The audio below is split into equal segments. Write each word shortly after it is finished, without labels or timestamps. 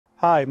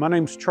Hi, my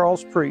name's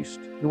Charles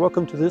Priest, and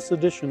welcome to this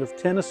edition of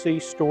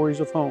Tennessee Stories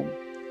of Home.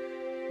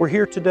 We're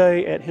here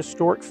today at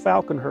historic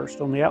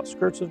Falconhurst on the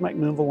outskirts of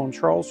McMinnville on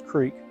Charles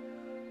Creek,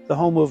 the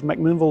home of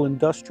McMinnville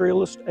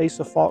industrialist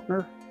Asa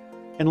Faulkner,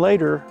 and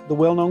later the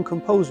well-known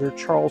composer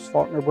Charles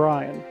Faulkner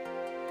Bryan.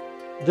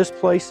 This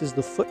place is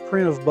the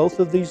footprint of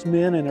both of these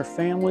men and their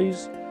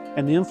families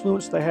and the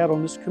influence they had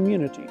on this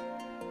community.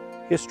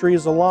 History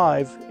is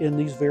alive in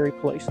these very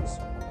places.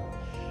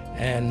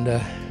 And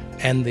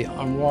the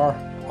armoire,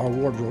 our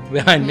wardrobe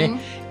behind me,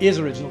 is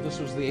original. This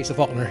was the Asa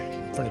Faulkner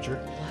furniture,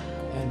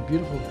 and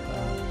beautiful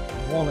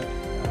walnut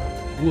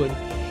wood,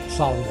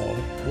 solid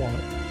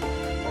walnut.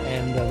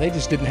 And they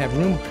just didn't have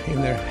room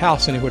in their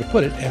house anywhere to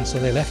put it, and so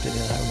they left it,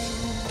 and I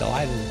was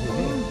delighted with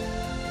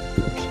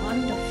it.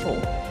 Wonderful.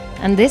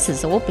 And this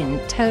has all been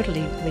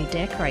totally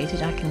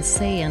redecorated, I can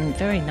see, and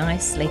very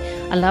nicely.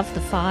 I love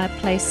the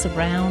fireplace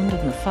around,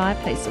 and the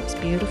fireplace looks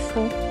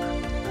beautiful.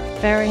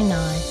 Very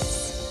nice.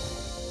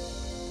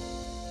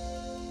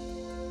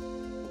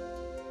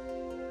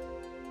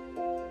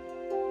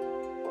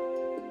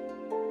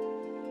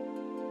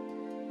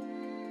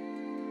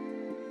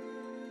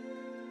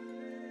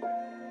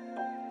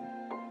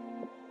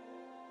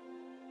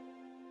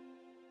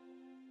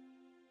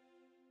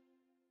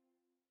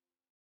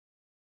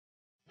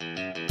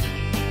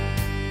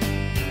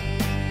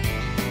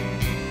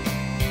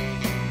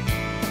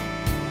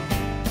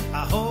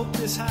 I hope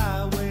this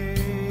highway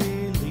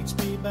leads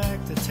me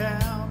back to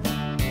town.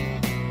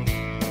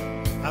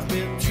 I've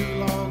been too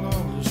long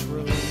on this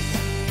road.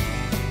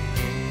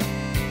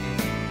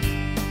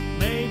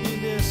 Maybe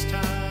this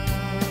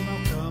time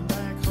I'll come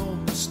back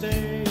home to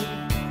stay.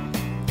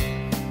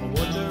 I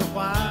wonder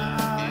why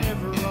I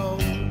ever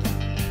rode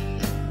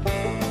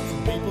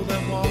for people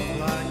that walk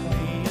like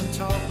me and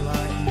talk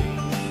like me.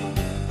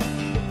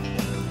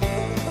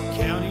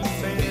 County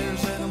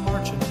fairs and a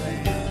marching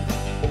band.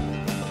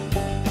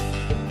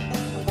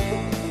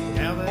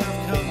 Now that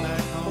I've come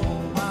back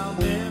home, I'll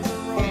never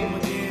roam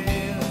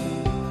again.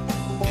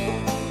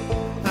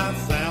 I've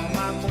found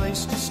my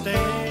place to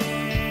stand.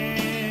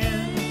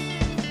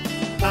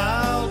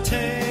 I'll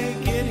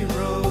take any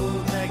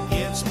road that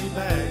gets me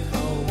back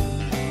home.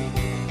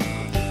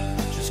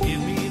 Just give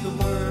me the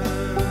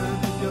word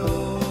to go,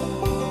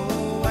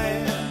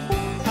 and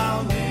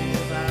I'll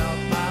live out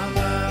my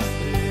life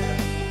there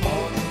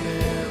on the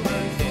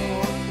Merry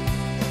Fork,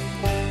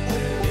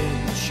 there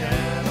in the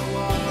shadow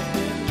of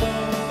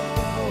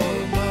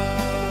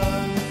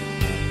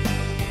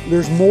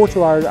There's more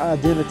to our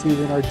identity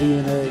than our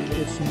DNA.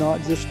 It's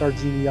not just our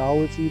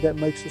genealogy that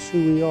makes us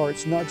who we are.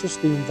 It's not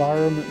just the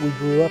environment we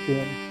grew up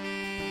in,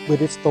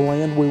 but it's the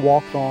land we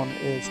walked on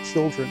as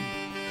children,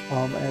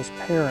 as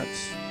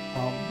parents.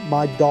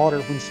 My daughter,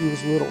 when she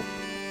was little,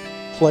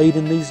 played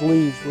in these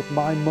leaves with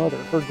my mother,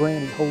 her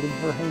granny, holding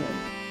her hand.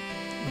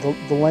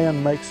 The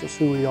land makes us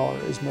who we are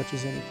as much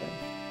as anything.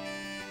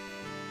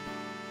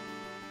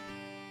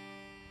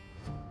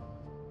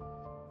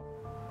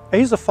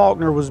 Asa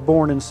Faulkner was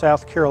born in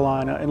South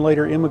Carolina and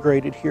later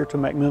immigrated here to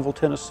McMinnville,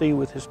 Tennessee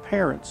with his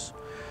parents.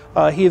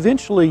 He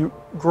eventually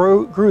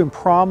grew in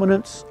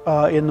prominence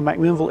in the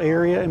McMinnville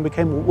area and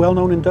became a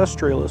well-known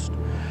industrialist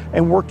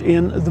and worked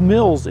in the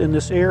mills in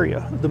this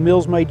area. The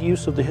mills made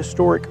use of the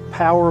historic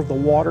power of the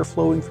water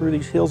flowing through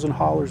these hills and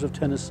hollers of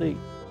Tennessee.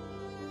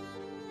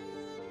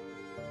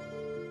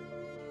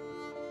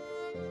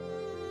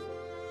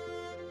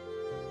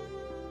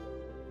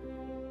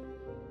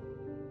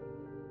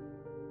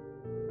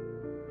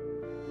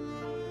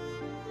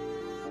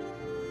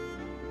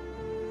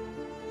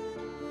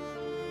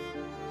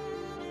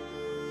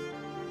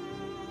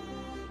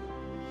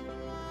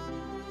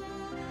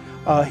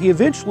 He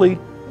eventually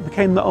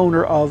became the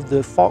owner of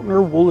the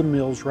Faulkner Woolen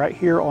Mills right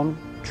here on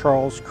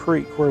Charles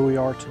Creek, where we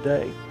are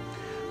today.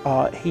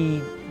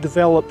 He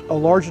developed a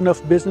large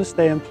enough business.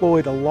 They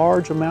employed a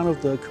large amount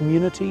of the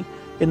community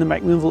in the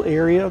McMinnville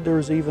area. There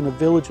was even a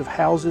village of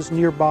houses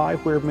nearby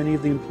where many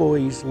of the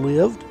employees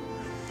lived.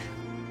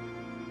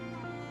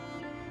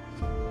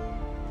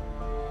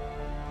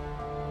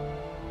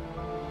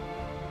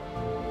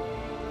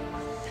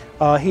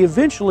 He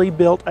eventually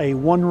built a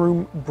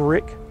one-room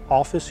brick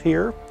office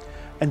here,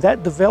 and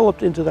that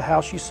developed into the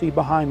house you see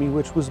behind me,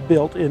 which was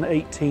built in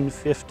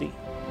 1850.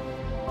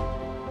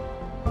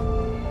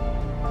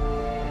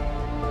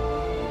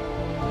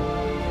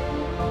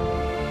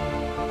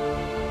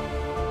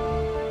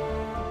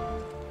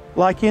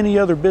 Like any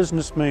other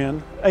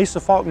businessman, Asa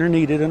Faulkner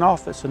needed an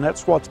office, and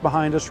that's what's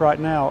behind us right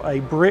now, a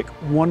brick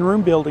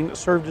one-room building that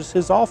served as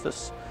his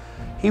office.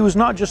 He was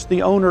not just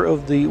the owner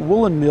of the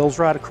woolen mills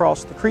right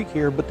across the creek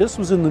here, but this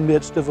was in the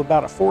midst of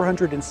about a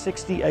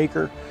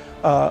 460-acre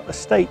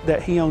estate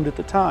that he owned at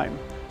the time.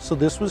 So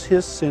this was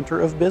his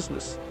center of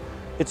business.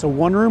 It's a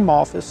one-room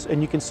office,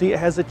 and you can see it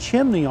has a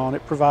chimney on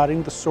it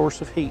providing the source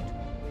of heat.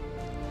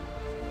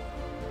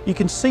 You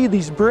can see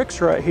these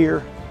bricks right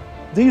here.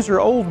 These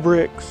are old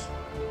bricks,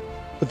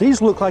 but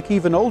these look like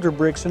even older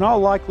bricks. In all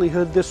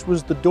likelihood, this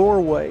was the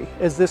doorway.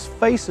 As this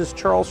faces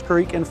Charles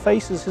Creek and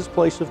faces his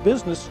place of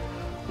business,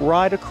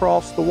 right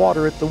across the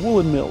water at the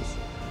woolen mills.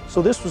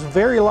 So this was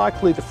very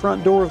likely the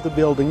front door of the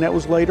building that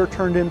was later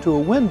turned into a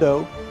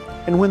window,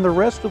 and when the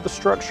rest of the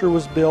structure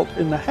was built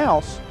in the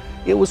house,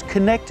 it was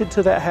connected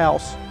to that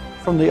house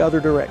from the other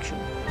direction.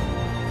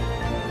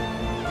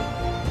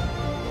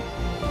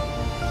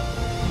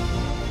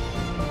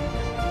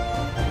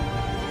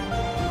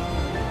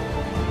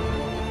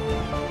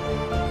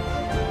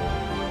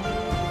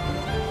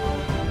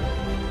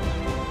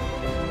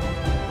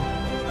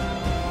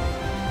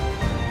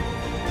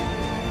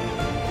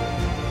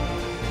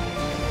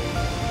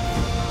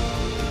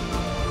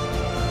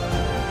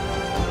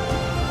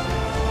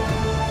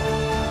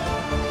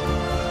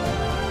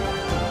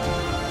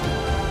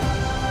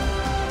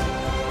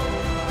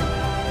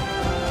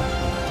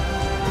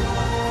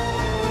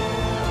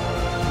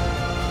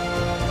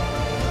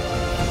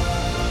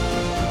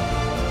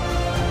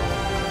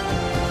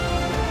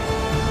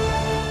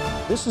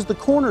 This is the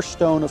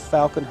cornerstone of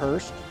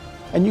Falconhurst,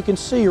 and you can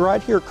see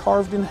right here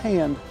carved in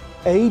hand,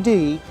 AD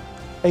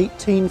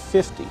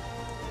 1850.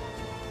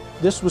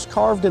 This was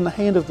carved in the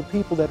hand of the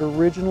people that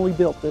originally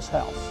built this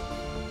house.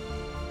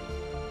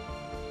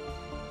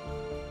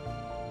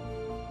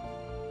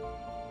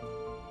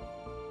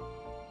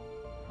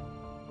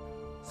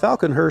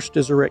 Falconhurst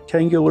is a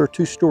rectangular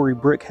two-story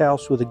brick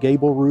house with a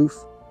gable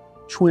roof,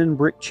 twin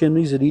brick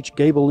chimneys at each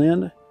gable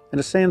end,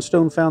 and a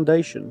sandstone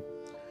foundation.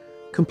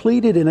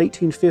 Completed in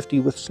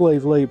 1850 with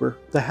slave labor,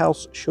 the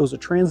house shows a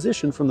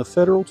transition from the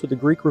Federal to the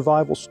Greek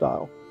Revival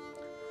style.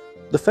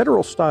 The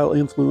Federal style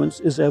influence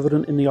is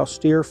evident in the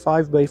austere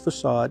 5-bay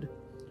facade,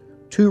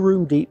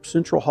 2-room deep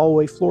central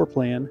hallway floor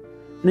plan,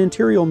 and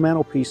interior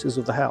mantelpieces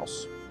of the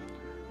house.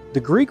 The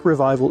Greek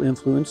Revival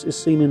influence is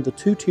seen in the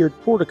 2-tiered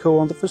portico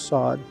on the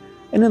facade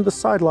and in the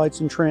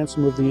sidelights and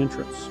transom of the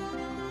entrance.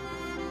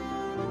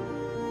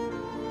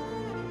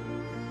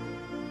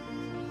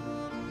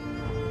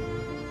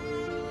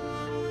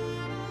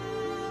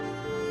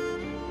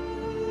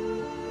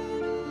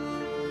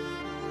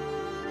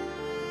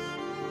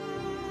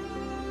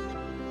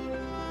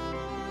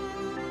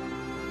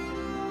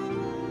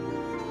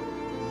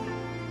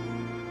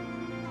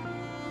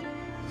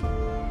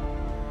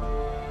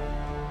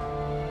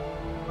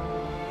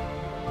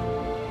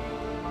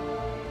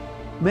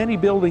 Many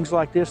buildings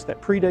like this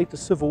that predate the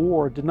Civil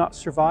War did not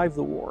survive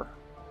the war.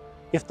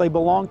 If they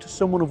belonged to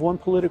someone of one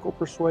political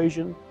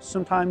persuasion,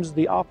 sometimes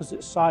the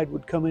opposite side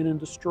would come in and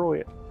destroy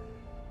it.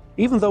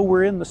 Even though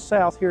we're in the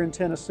South here in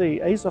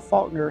Tennessee, Asa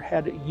Faulkner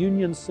had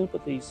Union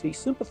sympathies. He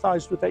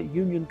sympathized with that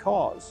Union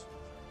cause.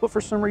 But for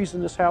some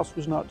reason, this house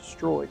was not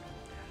destroyed.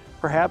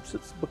 Perhaps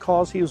it's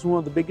because he was one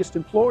of the biggest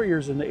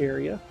employers in the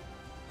area.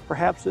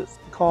 Perhaps it's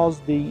because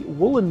the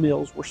woolen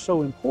mills were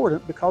so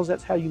important because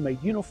that's how you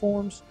made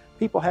uniforms.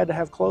 People had to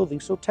have clothing,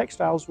 so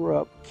textiles were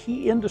a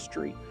key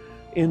industry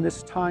in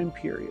this time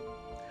period.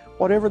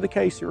 Whatever the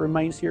case, it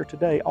remains here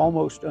today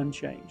almost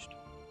unchanged.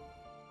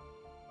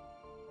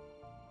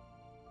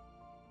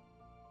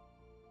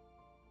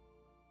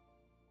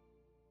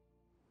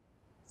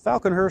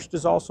 Falconhurst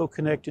is also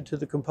connected to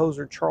the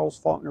composer Charles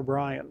Faulkner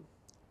Bryan.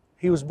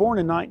 He was born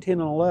in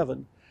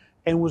 1911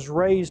 and was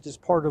raised as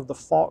part of the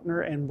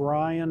Faulkner and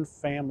Bryan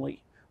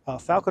family.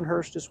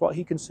 Falconhurst is what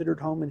he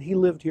considered home, and he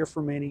lived here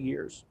for many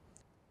years.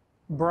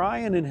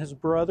 Bryan and his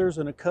brothers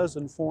and a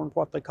cousin formed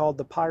what they called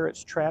the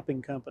Pirates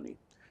Trapping Company.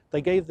 They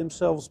gave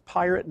themselves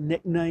pirate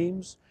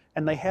nicknames,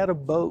 and they had a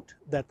boat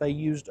that they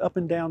used up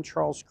and down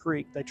Charles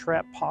Creek. They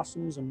trapped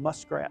possums and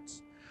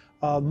muskrats.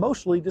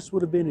 Mostly this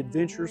would have been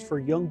adventures for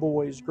young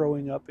boys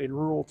growing up in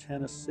rural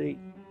Tennessee.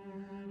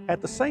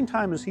 At the same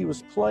time as he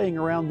was playing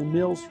around the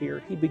mills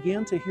here, he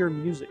began to hear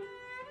music.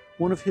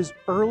 One of his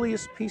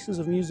earliest pieces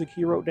of music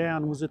he wrote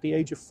down was at the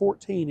age of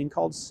 14 and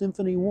called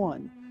Symphony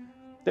 1.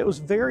 That was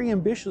very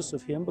ambitious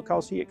of him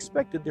because he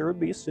expected there would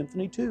be a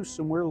Symphony 2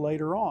 somewhere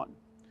later on.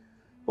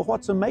 But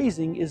what's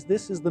amazing is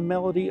this is the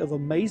melody of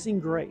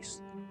Amazing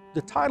Grace.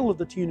 The title of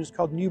the tune is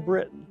called New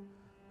Britain,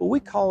 but we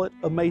call it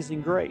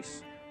Amazing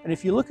Grace. And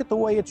if you look at the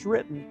way it's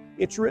written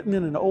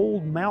in an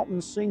old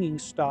mountain singing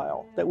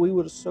style that we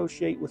would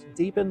associate with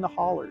Deep in the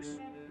Hollers.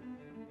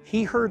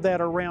 He heard that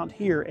around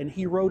here and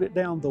he wrote it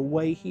down the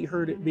way he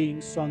heard it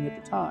being sung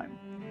at the time.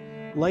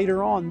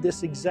 Later on,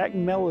 this exact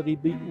melody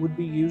would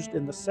be used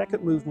in the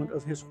second movement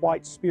of his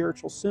White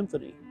Spiritual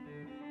Symphony.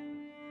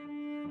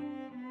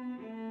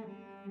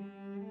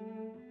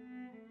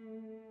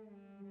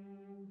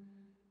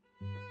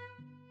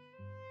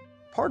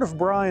 Part of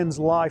Bryan's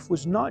life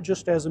was not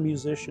just as a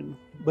musician,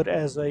 but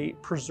as a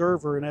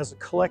preserver and as a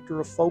collector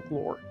of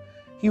folklore.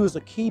 He was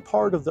a key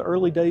part of the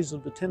early days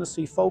of the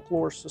Tennessee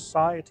Folklore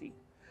Society.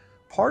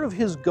 Part of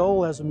his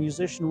goal as a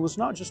musician was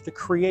not just to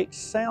create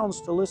sounds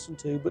to listen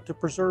to, but to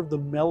preserve the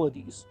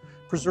melodies,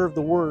 preserve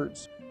the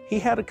words. He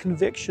had a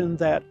conviction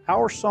that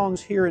our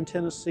songs here in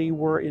Tennessee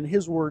were, in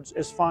his words,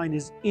 as fine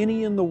as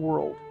any in the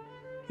world.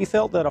 He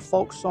felt that a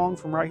folk song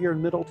from right here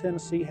in Middle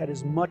Tennessee had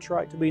as much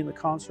right to be in the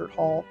concert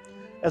hall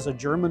as a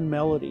German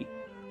melody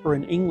or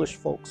an English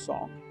folk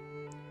song.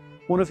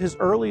 One of his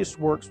earliest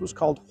works was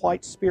called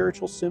White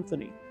Spiritual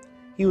Symphony.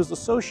 He was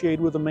associated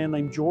with a man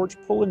named George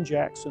Pullen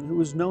Jackson, who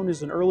was known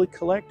as an early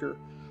collector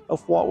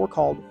of what were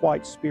called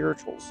white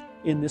spirituals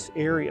in this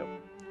area.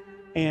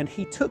 And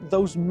he took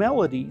those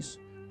melodies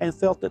and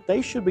felt that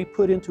they should be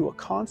put into a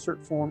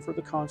concert form for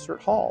the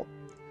concert hall.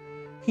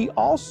 He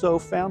also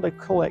found a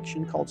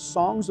collection called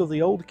Songs of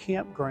the Old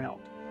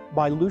Campground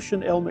by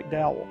Lucian L.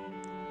 McDowell.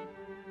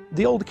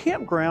 The Old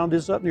Campground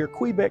is up near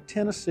Quebec,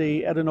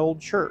 Tennessee at an old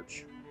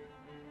church.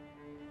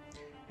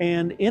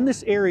 And in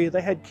this area,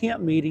 they had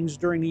camp meetings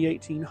during the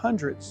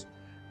 1800s.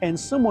 And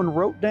someone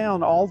wrote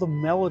down all the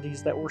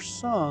melodies that were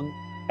sung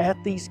at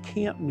these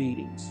camp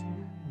meetings.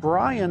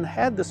 Brian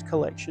had this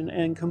collection,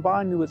 and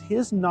combined with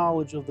his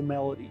knowledge of the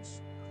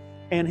melodies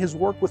and his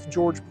work with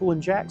George Pullen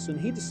Jackson,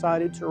 he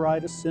decided to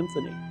write a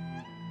symphony.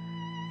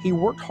 He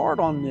worked hard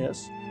on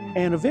this,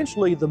 and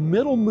eventually the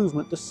middle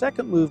movement, the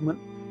second movement,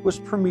 was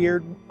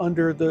premiered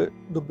under the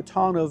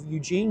baton of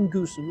Eugene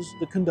Goossens,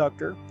 the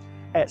conductor,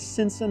 at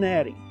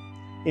Cincinnati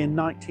in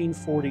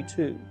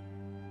 1942.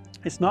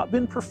 It's not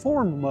been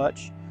performed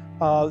much.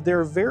 There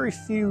are very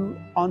few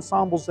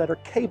ensembles that are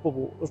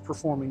capable of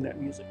performing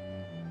that music.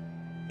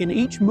 In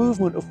each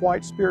movement of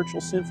White Spiritual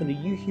Symphony,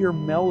 you hear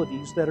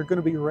melodies that are going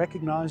to be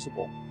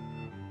recognizable.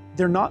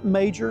 They're not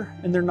major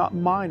and they're not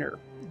minor.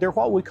 They're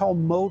what we call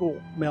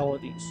modal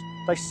melodies.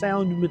 They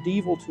sound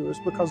medieval to us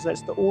because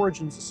that's the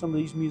origins of some of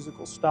these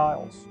musical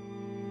styles.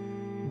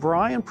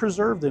 Brian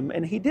preserved them,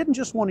 and he didn't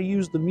just want to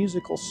use the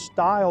musical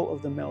style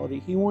of the melody.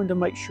 He wanted to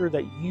make sure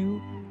that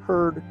you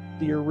heard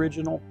the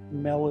original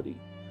melody.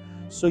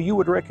 So you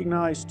would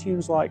recognize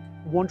tunes like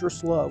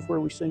Wondrous Love, where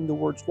we sing the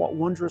words, "What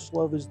wondrous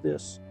love is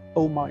this,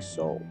 O my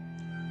soul."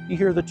 You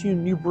hear the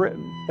tune New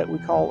Britain that we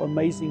call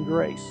Amazing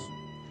Grace,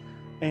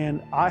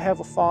 and I Have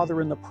a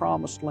Father in the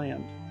Promised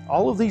Land.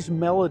 All of these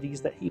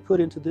melodies that he put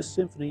into this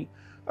symphony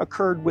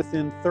occurred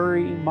within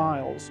 30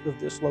 miles of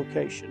this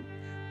location.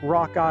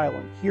 Rock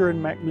Island, here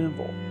in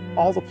McMinnville,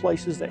 all the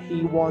places that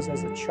he was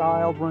as a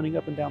child running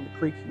up and down the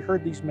creek, he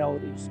heard these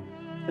melodies,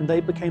 and they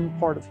became a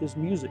part of his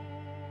music.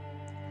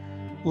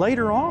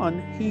 Later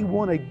on, he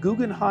won a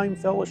Guggenheim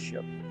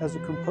Fellowship as a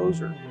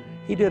composer.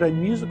 He did a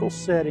musical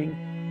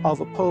setting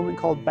of a poem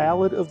called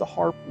Ballad of the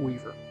Harp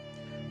Weaver.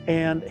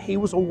 And he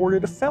was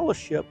awarded a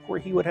fellowship where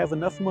he would have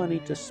enough money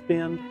to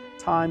spend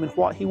time in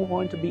what he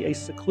wanted to be a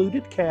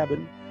secluded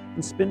cabin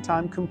and spend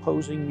time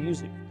composing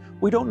music.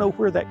 We don't know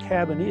where that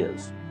cabin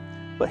is,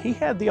 but he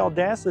had the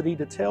audacity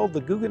to tell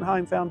the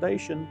Guggenheim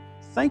Foundation,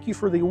 "Thank you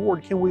for the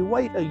award. Can we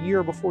wait a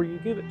year before you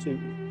give it to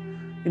me?"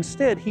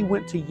 Instead, he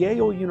went to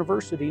Yale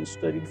University and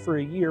studied for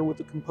a year with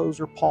the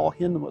composer Paul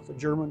Hindemith, a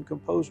German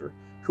composer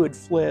who had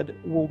fled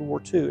World War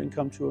II and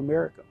come to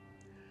America.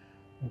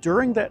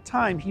 During that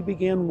time, he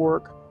began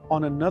work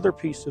on another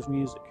piece of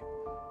music,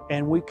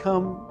 and we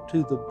come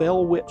to the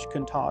Bell Witch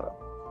Cantata.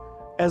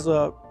 As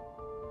a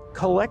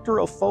collector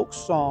of folk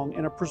song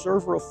and a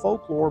preserver of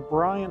folklore,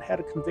 Brian had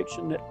a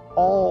conviction that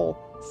all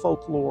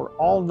folklore,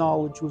 all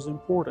knowledge was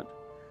important.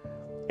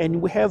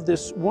 And we have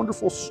this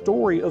wonderful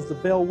story of the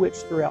Bell Witch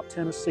throughout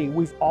Tennessee.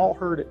 We've all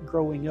heard it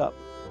growing up.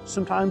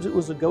 Sometimes it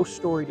was a ghost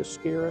story to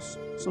scare us,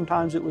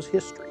 sometimes it was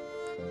history.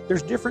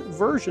 There's different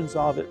versions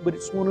of it, but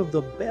it's one of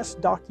the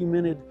best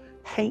documented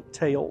haint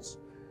tales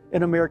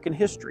in American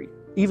history.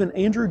 Even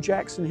Andrew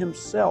Jackson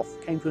himself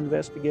came to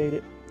investigate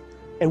it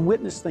and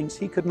witnessed things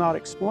he could not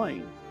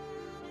explain.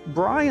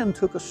 Brian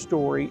took a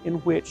story in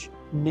which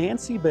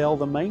Nancy Bell,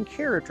 the main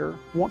character,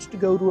 wants to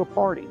go to a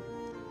party.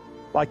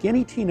 Like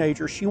any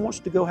teenager, she wants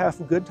to go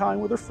have a good time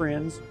with her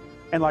friends,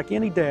 and like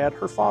any dad,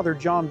 her father,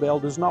 John Bell,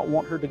 does not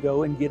want her to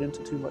go and get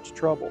into too much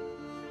trouble.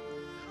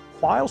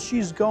 While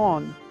she's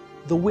gone,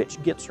 the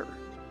witch gets her.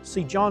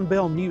 See, John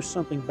Bell knew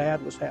something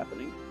bad was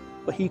happening,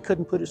 but he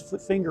couldn't put his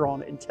finger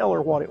on it and tell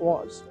her what it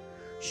was.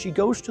 She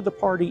goes to the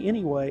party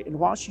anyway, and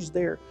while she's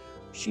there,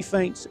 she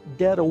faints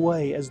dead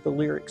away, as the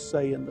lyrics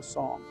say in the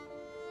song.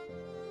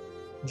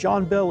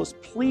 John Bell is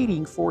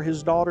pleading for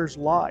his daughter's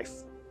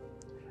life.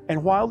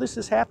 And while this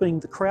is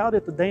happening, the crowd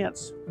at the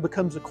dance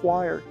becomes a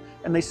choir,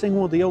 and they sing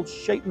one of the old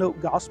shape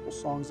note gospel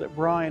songs that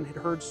Brian had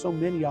heard so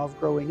many of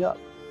growing up.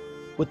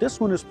 But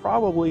this one is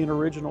probably an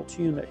original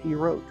tune that he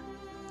wrote.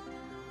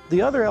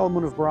 The other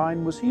element of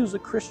Brian was he was a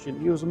Christian.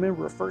 He was a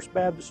member of First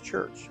Baptist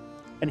Church.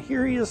 And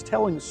here he is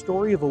telling the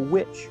story of a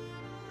witch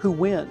who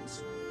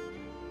wins.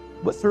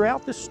 But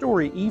throughout this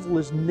story, evil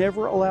is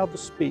never allowed to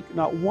speak.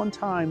 Not one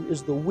time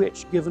is the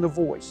witch given a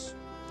voice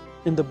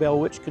in the Bell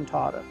Witch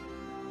Cantata.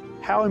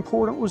 How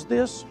important was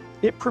this?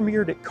 It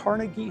premiered at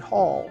Carnegie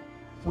Hall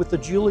with the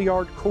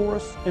Juilliard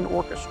Chorus and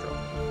Orchestra.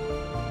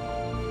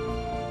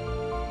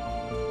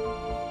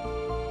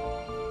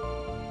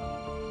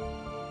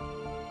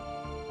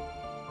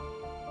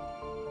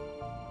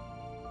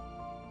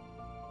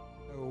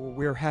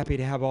 We're happy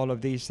to have all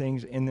of these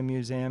things in the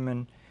museum,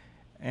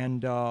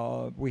 and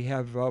we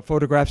have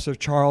photographs of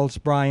Charles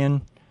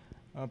Bryan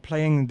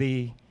playing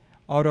the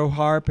auto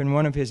harp in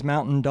one of his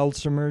mountain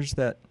dulcimers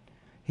that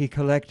he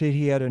collected.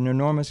 He had an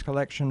enormous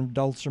collection of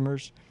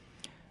dulcimers.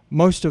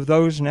 Most of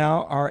those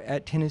now are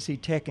at Tennessee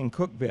Tech in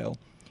Cookeville,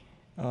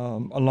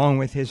 along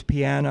with his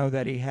piano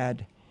that he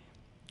had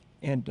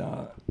in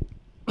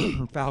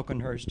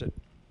Falconhurst at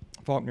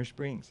Faulkner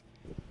Springs.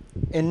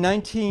 In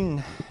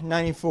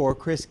 1994,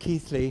 Chris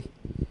Keithley,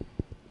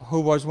 who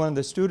was one of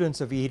the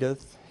students of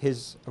Edith,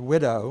 his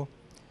widow,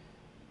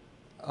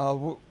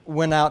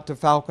 went out to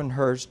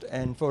Falconhurst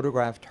and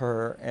photographed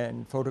her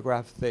and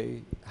photographed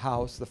the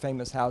house, the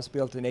famous house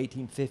built in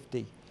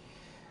 1850.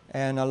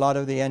 And a lot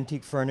of the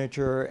antique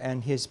furniture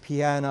and his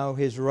piano,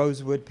 his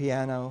rosewood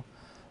piano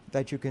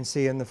that you can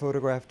see in the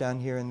photograph down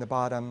here in the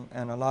bottom,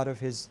 and a lot of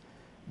his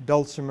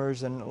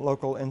dulcimers and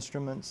local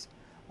instruments.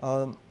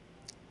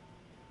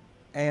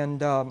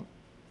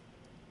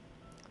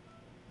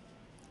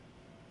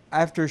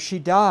 After she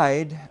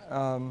died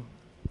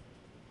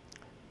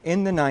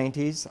in the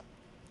 90s,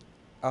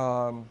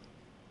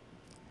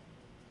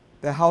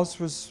 the house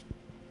was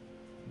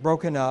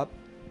broken up,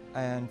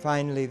 and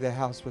finally the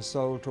house was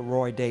sold to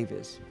Roy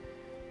Davis,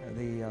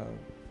 the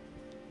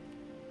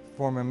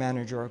former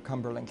manager of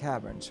Cumberland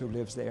Caverns, who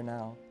lives there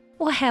now.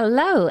 Well,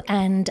 hello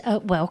and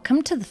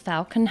welcome to the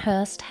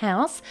Falconhurst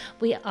House.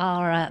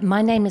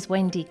 My name is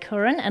Wendy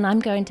Curran, and I'm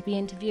going to be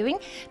interviewing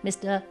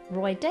Mr.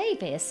 Roy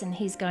Davis, and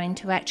he's going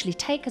to actually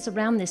take us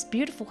around this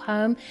beautiful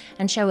home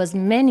and show us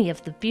many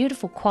of the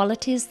beautiful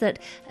qualities that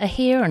are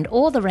here and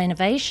all the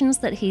renovations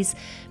that he's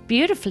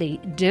beautifully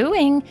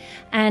doing,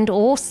 and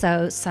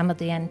also some of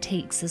the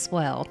antiques as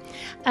well.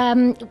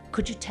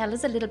 Could you tell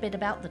us a little bit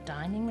about the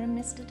dining room,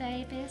 Mr.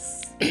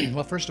 Davis?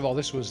 Well, first of all,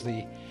 this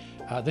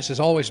has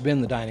always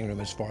been the dining room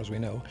as far as we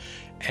know,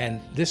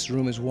 and this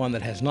room is one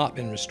that has not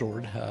been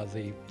restored.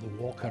 The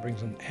wall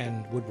coverings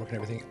and woodwork and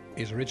everything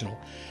is original.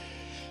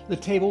 The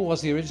table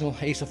was the original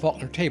Asa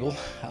Faulkner table.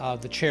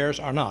 The chairs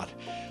are not.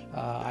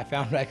 I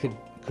found I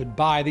could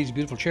buy these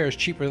beautiful chairs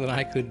cheaper than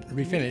I could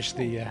refinish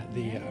the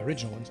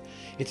original ones.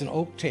 It's an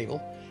oak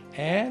table,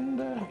 and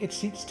it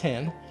seats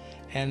 10.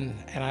 And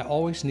I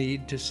always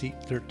need to seat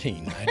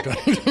 13. I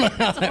don't know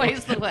how That's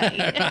always the way.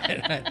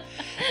 right.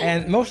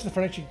 And most of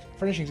the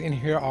furnishings in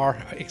here are,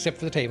 except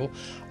for the table,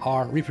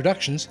 are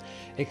reproductions,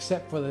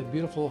 except for the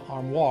beautiful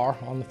armoire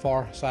on the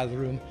far side of the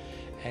room.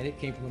 And it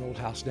came from an old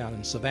house down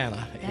in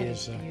Savannah. That It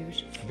is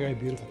is a very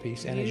beautiful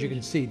piece. And as you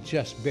can see,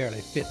 just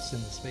barely fits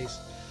in the space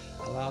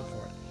allowed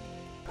for it.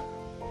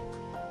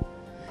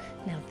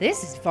 Now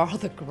this is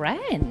rather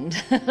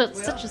grand.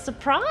 It's such a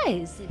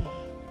surprise.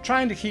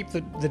 Trying to keep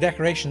the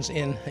decorations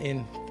in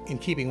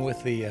keeping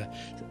with the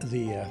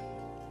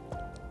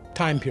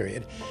time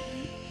period,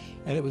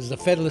 and it was the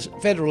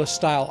Federalist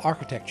style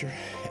architecture,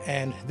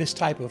 and this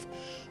type of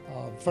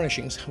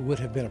furnishings would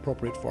have been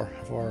appropriate for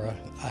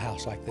a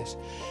house like this.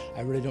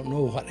 I really don't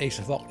know what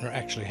Asa Faulkner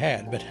actually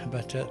had, but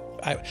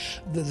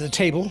the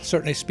table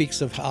certainly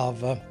speaks of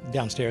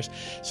downstairs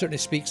certainly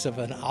speaks of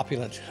an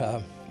opulent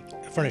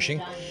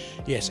furnishing.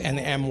 Yes, and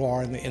the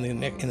armoire in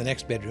the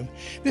next bedroom.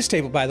 This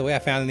table, by the way, I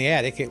found in the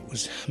attic. It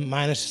was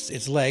minus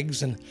its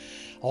legs and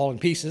all in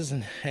pieces,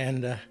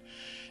 and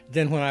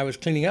then when I was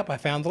cleaning up, I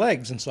found the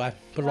legs, and so I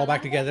put it all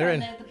back together.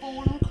 And the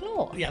ball and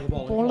claw. Yeah, the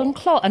ball and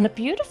claw, and a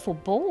beautiful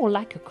ball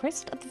like a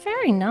crystal.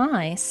 Very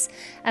nice.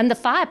 And the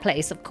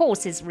fireplace, of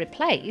course, is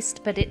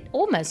replaced, but it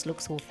almost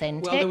looks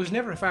authentic. Well, there was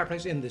never a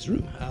fireplace in this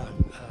room.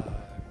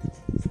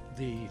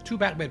 The two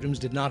back bedrooms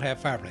did not have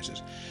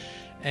fireplaces,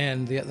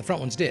 and the front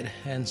ones did,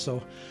 and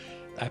so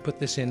I put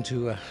this in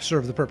to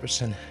serve the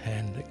purpose, and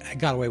I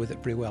got away with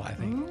it pretty well, I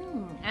think.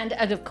 And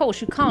of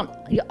course,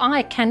 your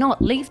eye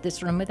cannot leave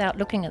this room without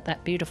looking at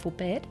that beautiful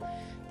bed.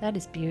 That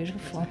is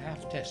beautiful. It's a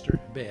half-tester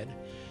bed,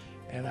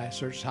 and I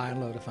searched high and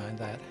low to find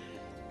that.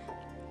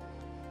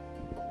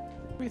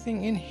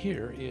 Everything in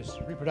here is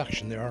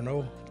reproduction. There are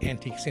no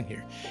antiques in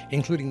here,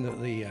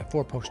 including the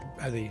four-post,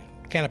 the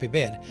canopy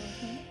bed.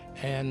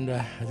 And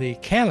the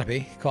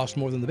canopy cost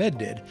more than the bed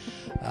did.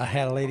 I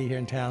had a lady here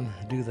in town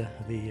do the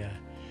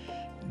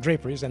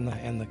draperies and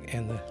the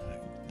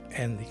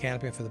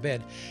canopy for the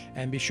bed,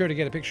 and be sure to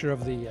get a picture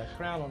of the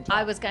crown on top.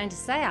 I was going to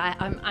say,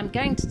 I'm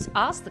going to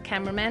ask the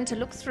cameraman to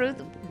look through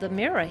the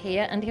mirror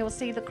here, and he'll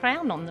see the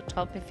crown on the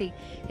top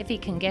if he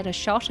can get a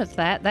shot of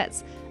that.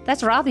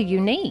 That's rather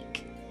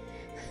unique.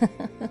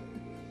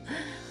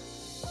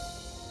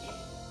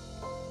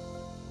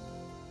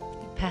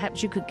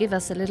 Perhaps you could give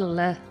us a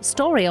little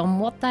story on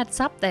what that's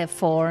up there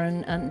for,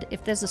 and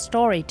if there's a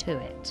story to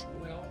it.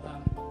 Well,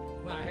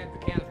 when I had the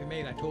canopy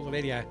made, I told the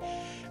lady I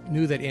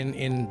knew that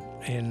in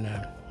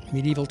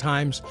medieval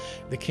times,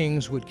 the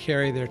kings would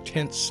carry their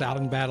tents out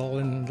in battle,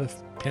 and the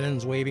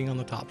pennons waving on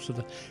the tops of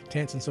the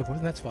tents and so forth.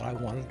 And that's what I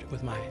wanted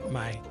with my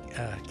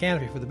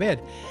canopy for the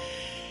bed.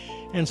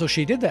 And so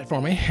she did that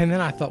for me, and then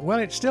I thought, well,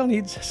 it still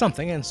needs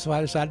something, and so I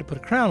decided to put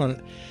a crown on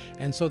it.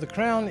 And so the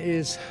crown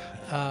is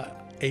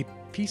a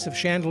piece of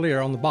chandelier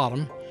on the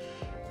bottom,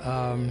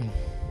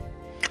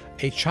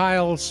 a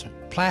child's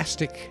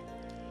plastic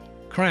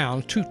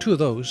crown, two of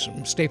those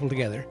stapled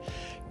together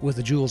with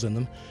the jewels in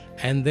them,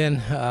 and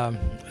then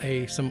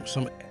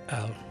some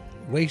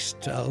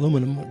waste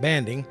aluminum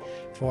banding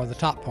for the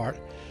top part,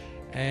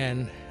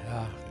 and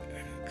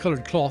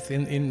colored cloth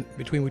in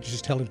between, which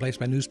is held in place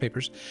by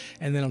newspapers,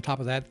 and then on top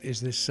of that is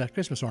this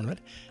Christmas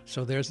ornament.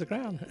 So there's the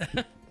crown.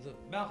 The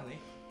balcony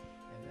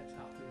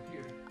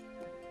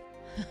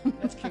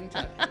That's King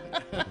Tut.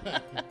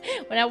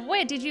 Well, now,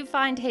 where did you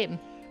find him?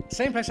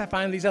 Same place I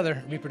find these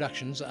other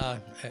reproductions.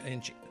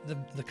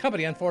 The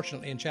company,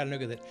 unfortunately, in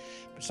Chattanooga that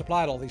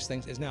supplied all these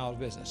things is now out of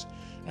business.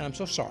 And I'm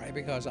so sorry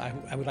because I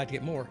would like to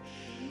get more.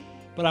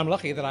 But I'm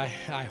lucky that I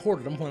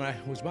hoarded them when I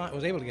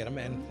was able to get them,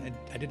 and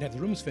I didn't have the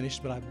rooms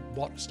finished, but I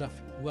bought stuff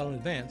well in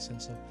advance,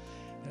 and so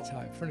that's how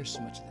I furnished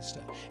so much of this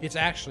stuff. It's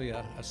actually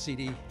a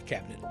CD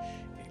cabinet.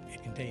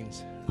 It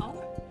contains...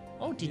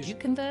 Oh, did you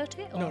convert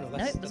it? No,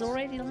 it was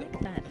already like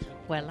that.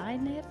 Well, I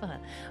never.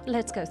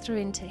 Let's go through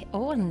into...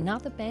 Oh,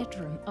 another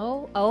bedroom.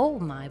 Oh,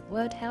 my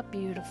word, how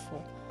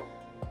beautiful.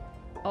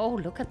 Oh,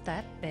 look at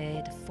that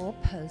bed, a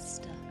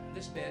four-poster.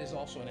 This bed is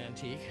also an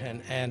antique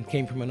and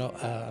came from an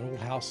old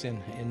house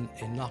in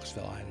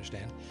Knoxville, I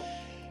understand.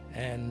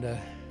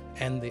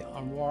 And the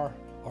armoire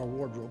or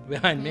wardrobe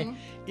behind me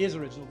is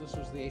original. This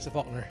was the Asa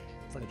Faulkner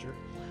furniture.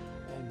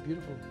 And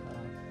beautiful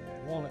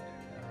walnut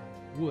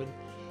wood,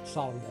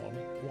 solid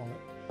walnut.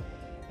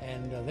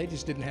 And they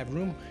just didn't have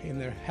room in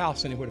their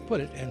house anywhere to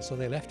put it, and so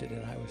they left it,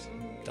 and I was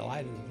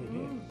delighted to put it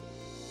in.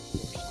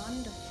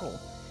 Wonderful.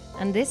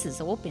 And this has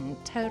all been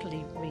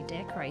totally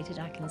redecorated,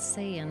 I can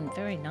see, and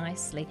very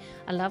nicely.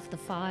 I love the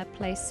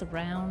fireplace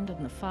around,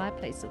 and the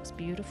fireplace looks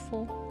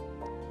beautiful.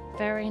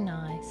 Very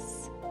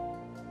nice.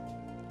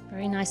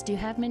 Very nice. Do you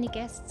have many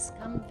guests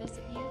come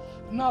visit you?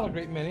 Not a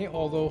great many,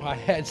 although I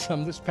had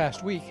some this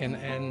past week,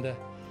 and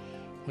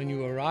when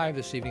you arrived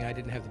this evening, I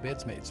didn't have the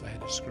beds made, so I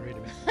had to scurry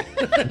them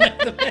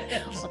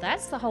in. Well,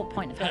 that's the whole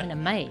point of having a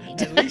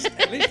maid. At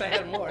least I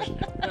had more.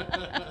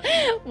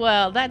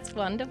 Well, that's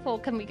wonderful.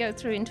 Can we go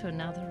through into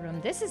another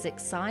room? This is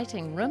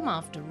exciting. Room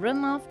after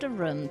room after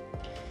room.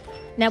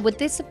 Now, would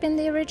this have been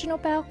the original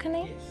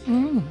balcony?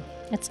 Yes.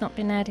 It's not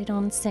been added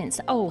on since.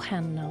 Oh,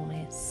 how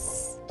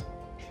nice.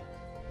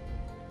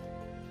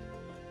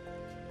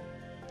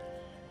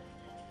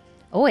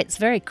 Oh, it's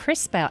very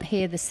crisp out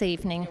here this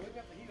evening.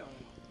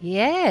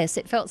 Yes,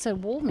 it felt so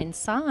warm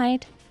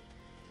inside.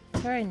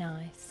 Very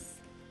nice.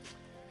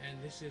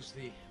 And this is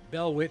the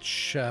Bell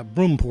Witch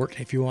Broomport,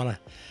 if you want to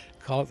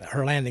call it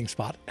her landing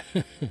spot.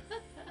 And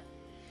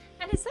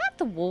is that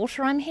the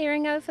water I'm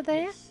hearing over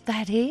there? Yes.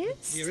 That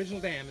is? The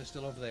original dam is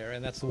still over there,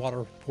 and that's the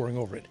water pouring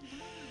over it.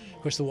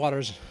 Of course, the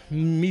water's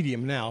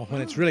medium now. When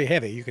it's really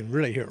heavy, you can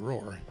really hear it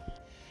roar.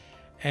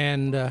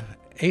 And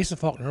Asa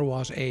Faulkner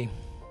was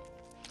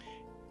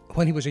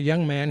when he was a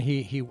young man,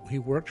 he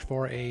worked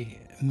for a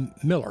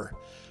miller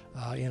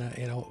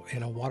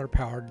in a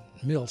water-powered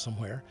mill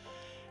somewhere,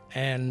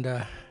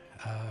 and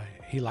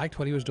he liked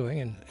what he was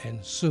doing,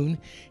 and soon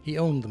he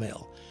owned the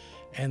mill.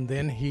 And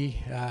then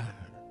he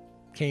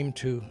came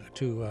to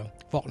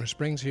Faulkner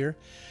Springs here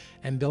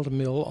and built a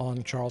mill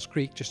on Charles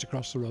Creek just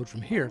across the road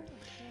from here.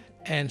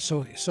 And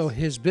so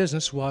his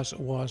business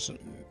was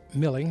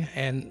milling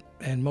and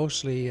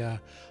mostly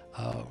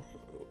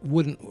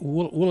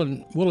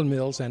woolen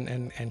mills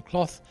and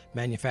cloth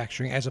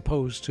manufacturing, as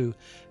opposed to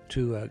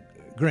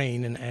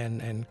grain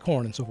and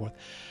corn and so forth.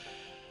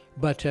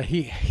 But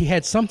he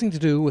had something to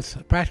do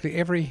with practically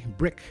every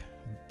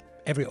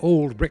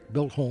old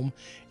brick-built home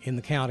in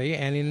the county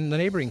and in the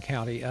neighboring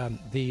county.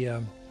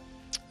 The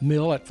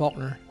mill at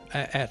Faulkner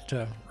at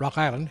Rock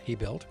Island he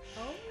built,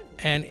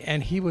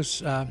 and he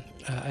was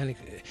and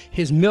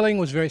his milling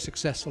was very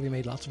successful. He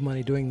made lots of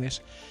money doing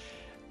this.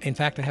 In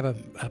fact, I have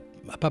a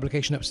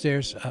publication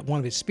upstairs, one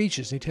of his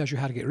speeches, and he tells you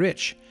how to get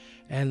rich.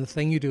 And the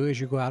thing you do is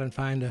you go out and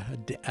find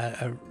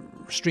a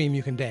stream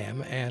you can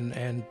dam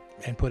and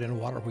put in a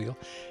water wheel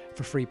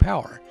for free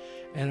power.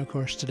 And of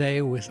course,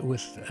 today with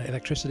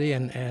electricity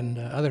and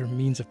other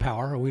means of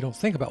power, we don't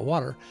think about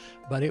water,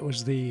 but it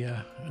was the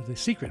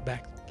secret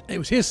back. It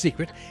was his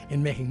secret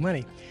in making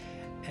money.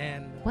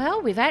 And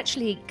well, we've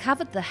actually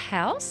covered the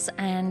house,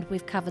 and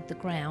we've covered the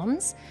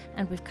grounds,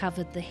 and we've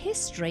covered the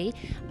history,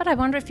 but I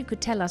wonder if you could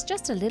tell us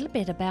just a little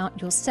bit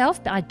about yourself.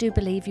 I do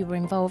believe you were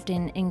involved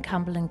in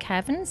Cumberland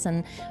Caverns,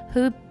 and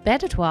who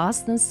better to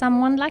ask than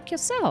someone like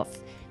yourself?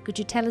 Could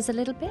you tell us a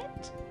little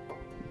bit?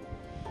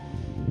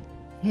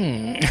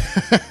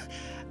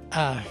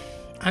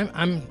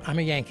 I'm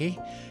a Yankee.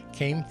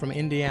 Came from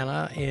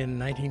Indiana in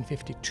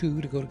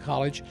 1952 to go to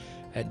college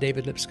at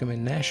David Lipscomb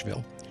in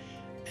Nashville,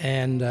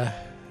 and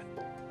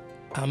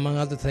among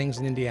other things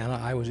in Indiana,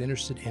 I was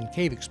interested in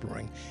cave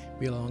exploring.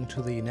 Belonged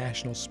to the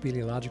National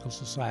Speleological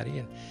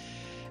Society,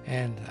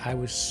 and I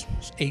was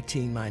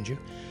 18, mind you,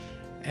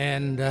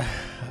 and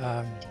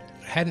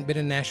hadn't been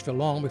in Nashville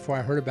long before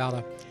I heard about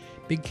a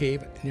big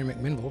cave near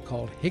McMinnville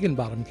called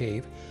Higginbottom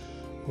Cave,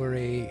 where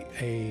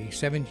a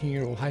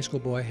 17-year-old high school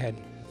boy had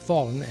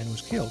fallen and was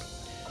killed.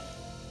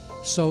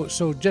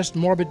 So just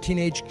morbid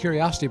teenage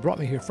curiosity brought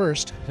me here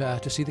first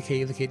to see the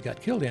cave the kid got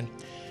killed in,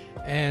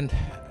 and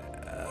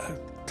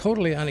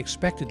totally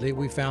unexpectedly,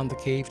 we found the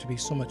cave to be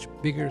so much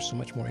bigger, so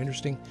much more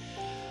interesting.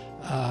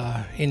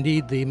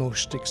 Indeed, the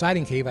most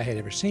exciting cave I had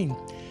ever seen.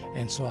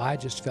 And so I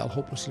just fell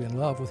hopelessly in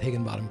love with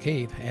Higginbottom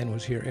Cave and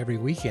was here every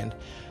weekend.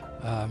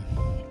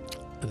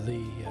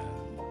 The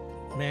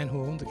man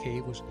who owned the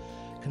cave was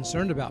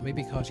concerned about me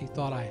because he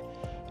thought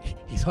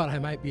he thought I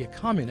might be a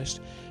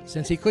communist,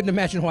 since he couldn't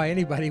imagine why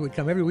anybody would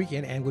come every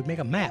weekend and would make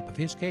a map of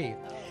his cave.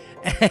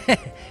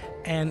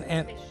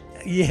 and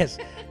yes,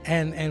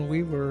 and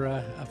we were,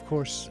 of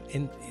course,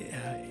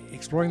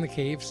 exploring the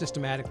cave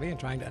systematically and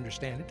trying to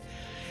understand it.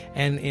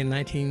 And in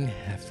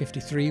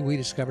 1953, we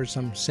discovered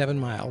some 7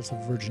 miles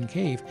of virgin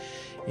cave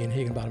in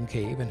Higginbottom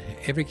Cave, and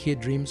every kid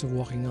dreams of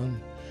walking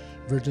on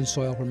virgin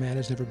soil where man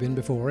has never been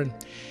before.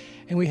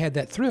 And we had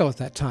that thrill at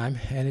that time,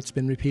 and it's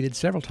been repeated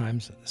several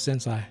times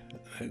since I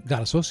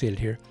got associated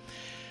here.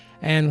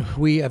 And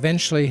we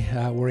eventually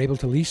were able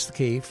to lease the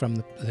cave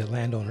from the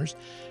landowners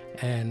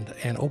and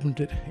opened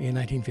it in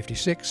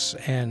 1956,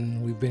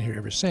 and we've been here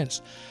ever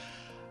since.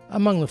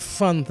 Among the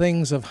fun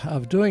things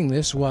of doing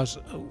this was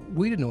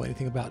we didn't know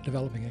anything about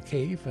developing a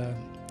cave.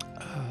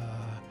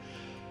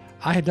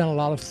 I had done a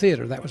lot of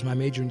theater. That was my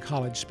major in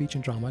college, speech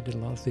and drama. I did a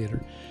lot of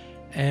theater.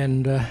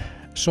 And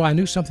so I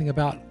knew something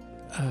about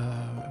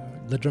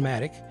the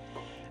dramatic,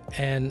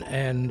 and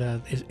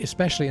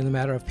especially in the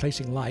matter of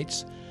placing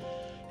lights.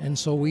 And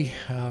so we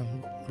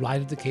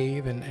lighted the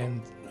cave,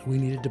 and we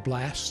needed to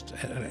blast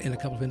in a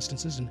couple of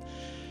instances, and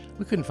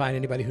we couldn't find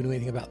anybody who knew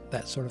anything about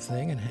that sort of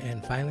thing.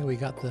 And finally we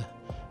got the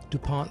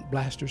DuPont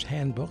Blaster's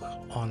Handbook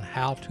on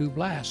how to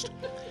blast.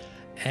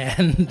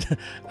 And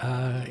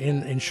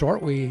in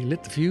short, we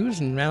lit the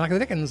fuse and ran like the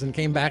dickens, and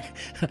came back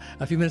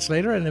a few minutes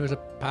later, and there was a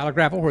pile of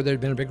gravel where there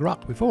had been a big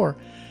rock before,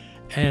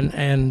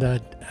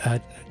 and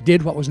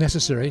did what was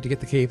necessary to get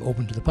the cave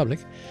open to the public.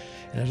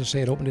 And as I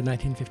say, it opened in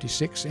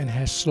 1956 and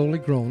has slowly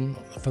grown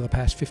for the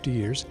past 50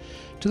 years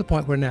to the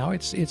point where now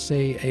it's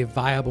a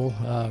viable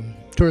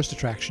tourist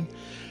attraction.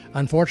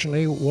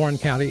 Unfortunately, Warren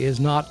County is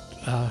not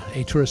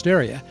a tourist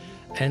area,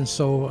 and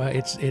so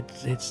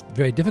it's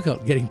very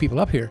difficult getting people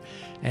up here,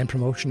 and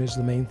promotion is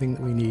the main thing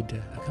that we need to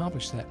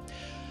accomplish that.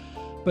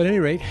 But at any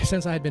rate,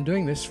 since I had been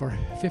doing this for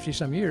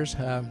 50-some years,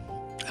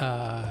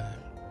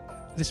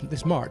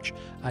 this March,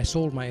 I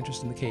sold my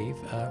interest in the cave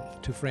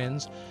to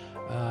friends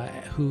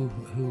who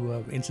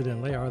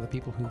incidentally are the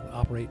people who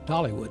operate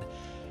Dollywood,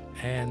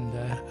 and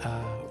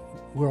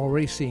we're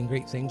already seeing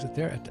great things that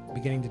they're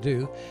beginning to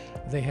do.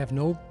 They have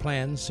no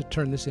plans to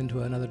turn this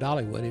into another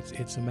Dollywood.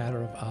 It's a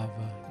matter of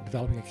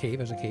developing a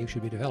cave as a cave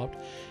should be developed,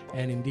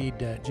 and indeed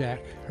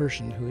Jack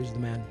Hershen, who is the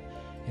man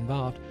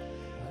involved.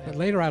 But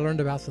later I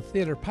learned about the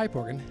theater pipe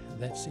organ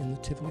that's in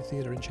the Tivoli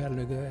Theater in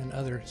Chattanooga and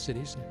other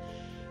cities,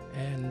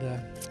 and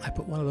I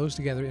put one of those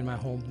together in my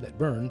home that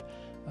burned,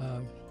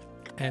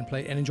 and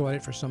played and enjoyed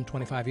it for some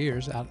 25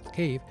 years out at the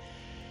cave.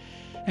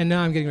 And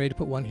now I'm getting ready to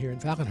put one here in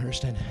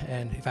Falconhurst,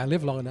 and if I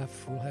live long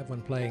enough, we'll have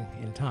one playing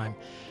in time.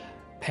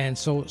 And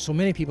so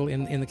many people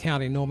in the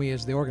county know me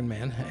as the organ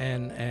man,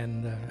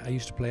 and I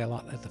used to play a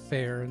lot at the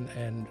fair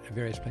and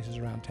various places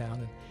around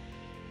town,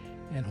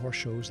 and horse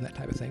shows and that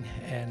type of thing.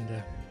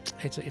 And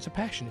it's a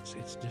passion.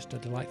 It's just a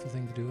delightful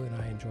thing to do, and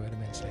I enjoy it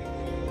immensely.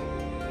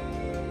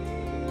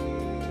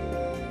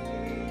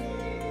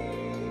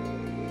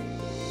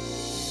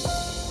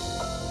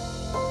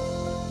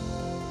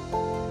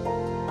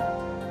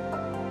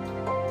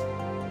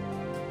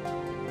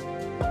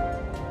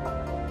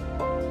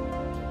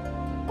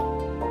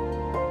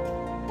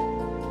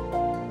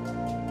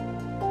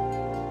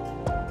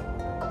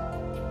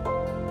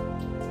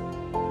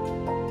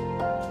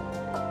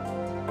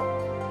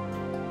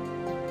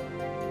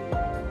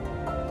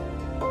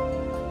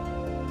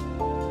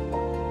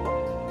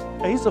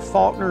 Asa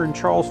Faulkner and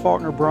Charles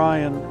Faulkner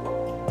Bryan,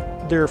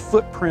 their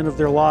footprint of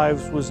their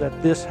lives was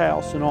at this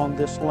house and on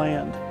this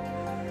land.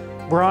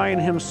 Bryan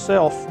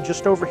himself,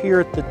 just over here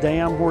at the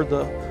dam where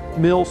the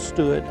mill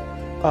stood,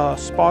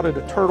 spotted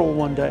a turtle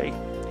one day.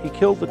 He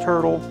killed the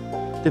turtle,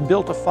 then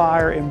built a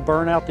fire and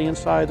burned out the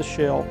inside of the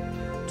shell,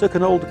 took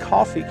an old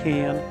coffee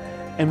can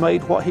and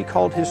made what he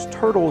called his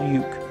turtle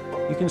uke.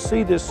 You can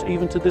see this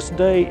even to this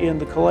day in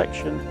the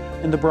collection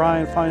in the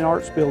Bryan Fine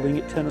Arts Building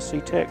at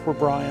Tennessee Tech, where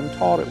Bryan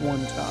taught at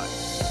one time.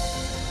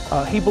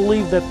 He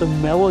believed that the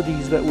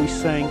melodies that we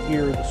sang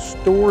here, the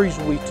stories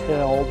we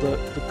tell, the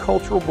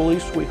cultural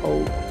beliefs we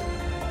hold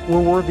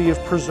were worthy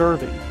of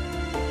preserving.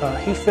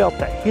 He felt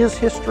that his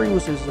history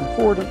was as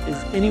important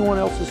as anyone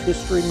else's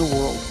history in the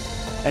world,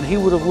 and he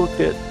would have looked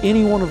at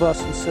any one of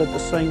us and said the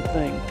same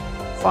thing.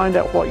 Find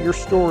out what your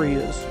story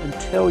is and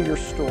tell your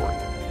story.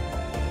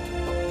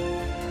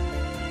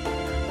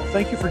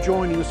 Thank you for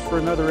joining us for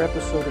another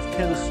episode of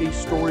Tennessee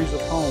Stories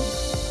of Home.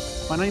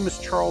 My name is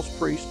Charles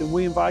Priest, and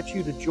we invite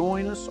you to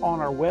join us on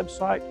our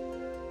website,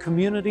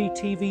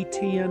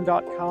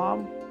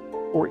 communitytvtn.com,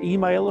 or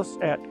email us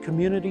at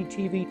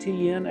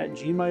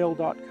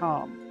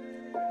communitytvtn@gmail.com.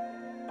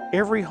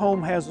 Every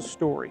home has a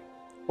story.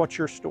 What's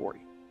your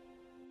story?